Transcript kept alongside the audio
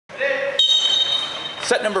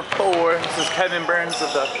Set number 4, this is Kevin Burns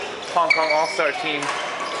of the Hong Kong All-Star team,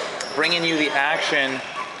 bringing you the action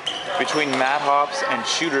between Matt Hops and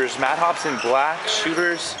Shooters. Matt Hops in black,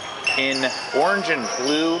 Shooters in orange and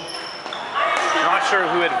blue. Not sure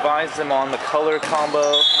who advised them on the color combo.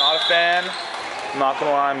 Not a fan. I'm not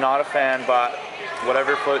gonna lie, I'm not a fan, but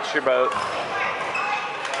whatever floats your boat.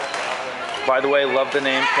 By the way, love the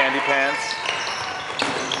name Candy Pants.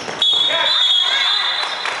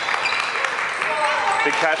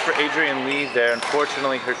 Big catch for Adrian Lee there.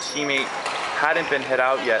 Unfortunately, her teammate hadn't been hit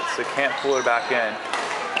out yet, so can't pull her back in.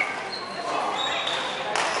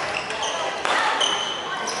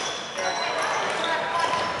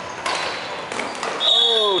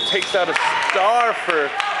 Oh, takes out a star for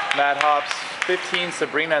Matt Hops. 15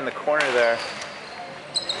 Sabrina in the corner there.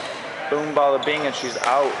 Boom, bada bing, and she's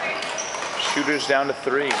out. Shooters down to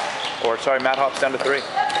 3. Or sorry, Matt Hops down to 3.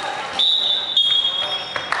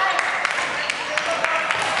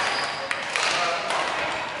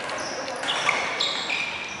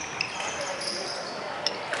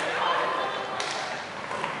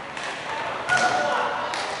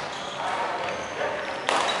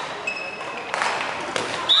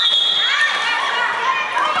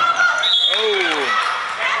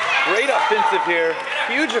 Great offensive here.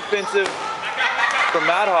 Huge offensive from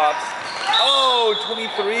Matt Hops. Oh,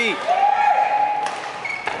 23.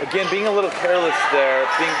 Again, being a little careless there.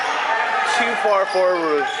 Being too far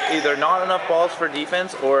forward. Either not enough balls for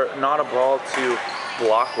defense or not a ball to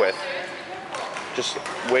block with. Just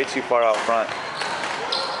way too far out front.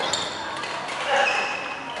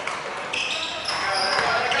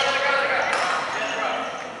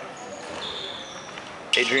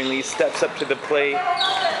 Adrian Lee steps up to the plate.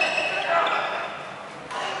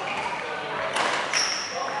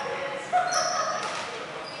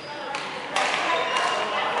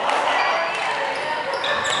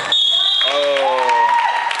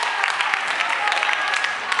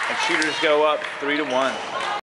 And Shooters go up 3-1.